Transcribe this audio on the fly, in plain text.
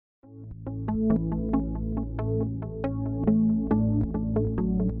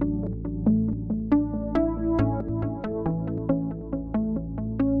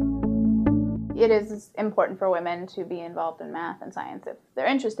it is important for women to be involved in math and science if they're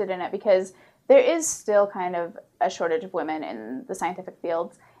interested in it, because there is still kind of a shortage of women in the scientific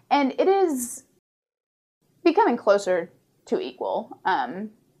fields, and it is becoming closer to equal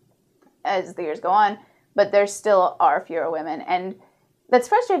as the years go on, but there still are fewer women, and that's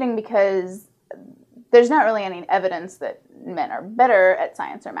frustrating because there's not really any evidence that men are better at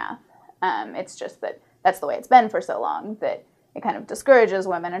science or math. It's just that that's the way it's been for so long that it kind of discourages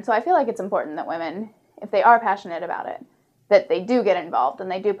women. And so I feel like it's important that women, if they are passionate about it, that they do get involved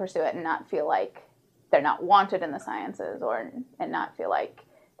and they do pursue it and not feel like they're not wanted in the sciences and not feel like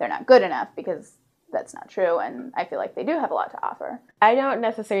they're not good enough, because that's not true. And I feel like they do have a lot to offer. I don't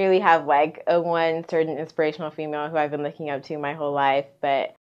necessarily have like a one certain inspirational female who I've been looking up to my whole life,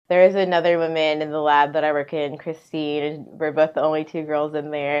 but there is another woman in the lab that I work in, Christine, and we're both the only two girls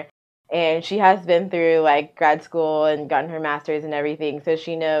in there. And she has been through like grad school and gotten her master's and everything. So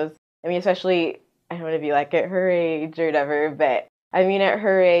she knows, I mean, especially, I don't want to be like at her age or whatever, but I mean, at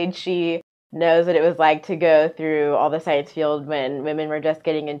her age, she knows what it was like to go through all the science field when women were just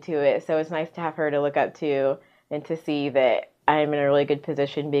getting into it. So it's nice to have her to look up to and to see that I'm in a really good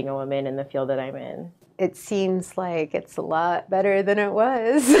position being a woman in the field that I'm in. It seems like it's a lot better than it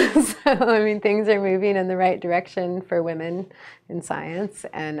was. So, I mean, things are moving in the right direction for women in science.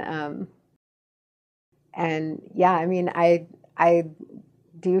 And yeah, I mean, I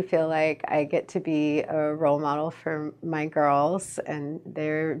do feel like I get to be a role model for my girls, and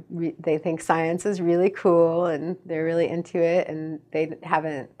they think science is really cool and they're really into it, and they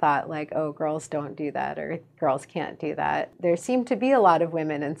haven't thought like, oh, girls don't do that or girls can't do that. There seem to be a lot of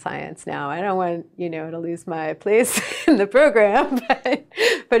women in science now. I don't want, to lose my place in the program,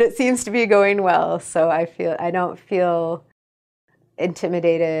 but it seems to be going well. So I don't feel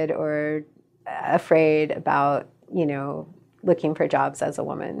intimidated or afraid about, looking for jobs as a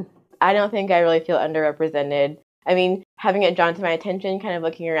woman. I don't think I really feel underrepresented. I mean, having it drawn to my attention, kind of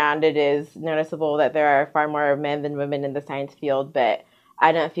looking around, it is noticeable that there are far more men than women in the science field, but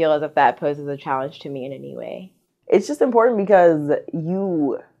I don't feel as if that poses a challenge to me in any way. It's just important because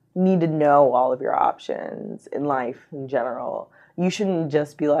you need to know all of your options in life in general. You shouldn't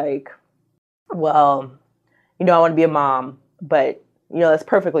just be like, well, I want to be a mom, but, that's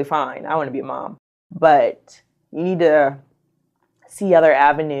perfectly fine. I want to be a mom. But you need to see other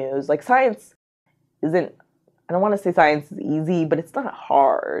avenues. Like science isn't, I don't want to say science is easy, but it's not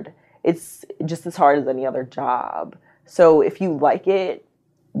hard. It's just as hard as any other job. So if you like it,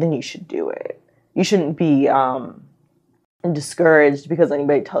 then you should do it. You shouldn't be discouraged because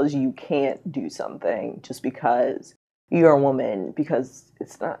anybody tells you can't do something just because you're a woman, because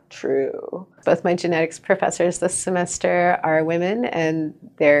it's not true. Both my genetics professors this semester are women, and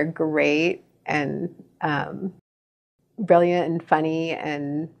they're great and brilliant and funny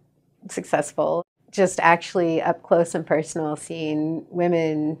and successful. Just actually up close and personal, seeing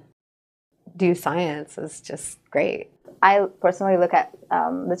women do science is just great. I personally look at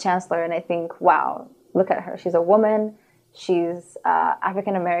the chancellor and I think, wow, look at her. She's a woman, she's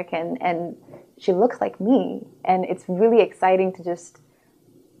African American, and she looks like me. And it's really exciting to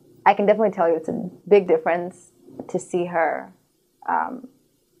I can definitely tell you it's a big difference to see her.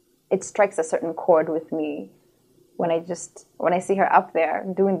 It strikes a certain chord with me when I see her up there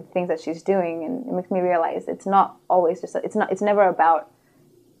doing the things that she's doing, and it makes me realize it's not always it's never about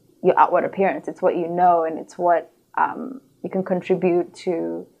your outward appearance. It's what you know, and it's what you can contribute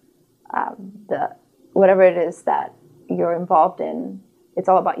to whatever it is that you're involved in. It's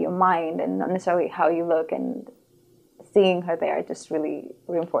all about your mind and not necessarily how you look, and seeing her there just really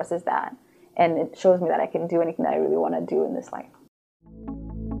reinforces that, and it shows me that I can do anything that I really want to do in this life.